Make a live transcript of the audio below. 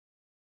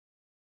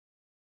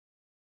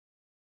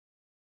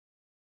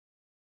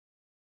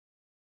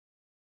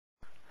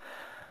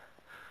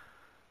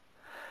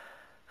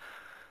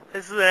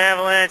This is an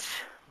avalanche.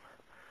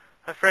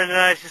 My friend and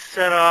I just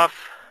set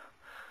off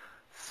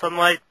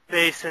Sunlight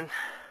Basin.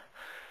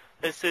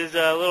 This is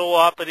Little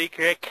Wapati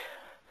Creek.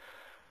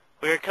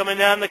 We were coming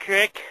down the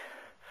creek.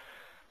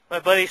 My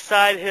buddy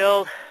side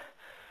hilled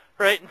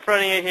right in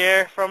front of you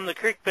here from the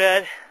creek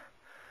bed,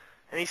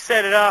 and he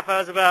set it off. I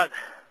was about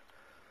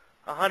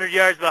 100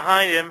 yards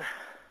behind him,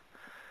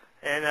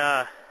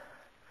 and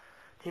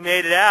he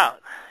made it out.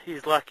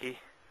 He's lucky.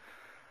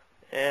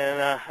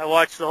 And I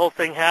watched the whole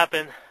thing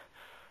happen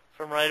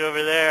from right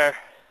over there,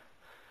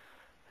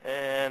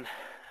 and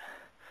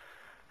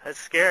that's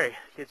scary.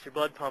 Gets your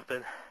blood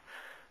pumping.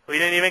 We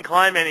didn't even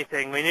climb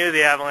anything. We knew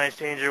the avalanche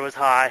danger was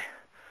high,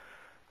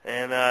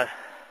 and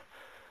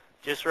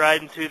just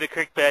riding through the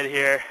creek bed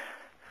here,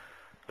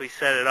 we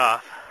set it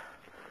off.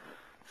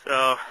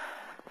 So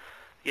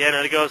yeah,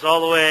 and it goes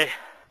all the way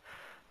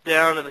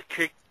down to the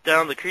creek,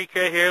 down the creek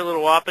right here,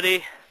 Little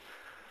Wapati,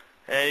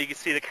 and you can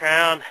see the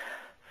crown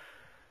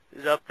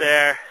is up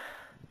there.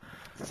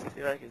 See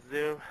if I can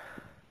zoom.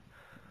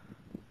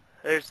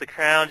 There's the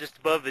crown just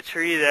above the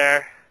tree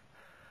there.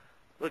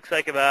 Looks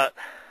like about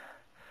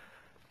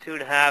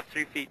 2.5,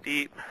 3 feet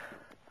deep.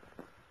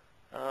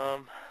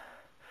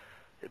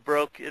 It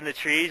broke in the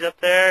trees up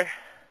there,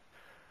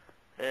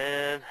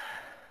 and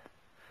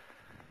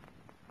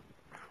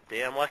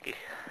damn lucky.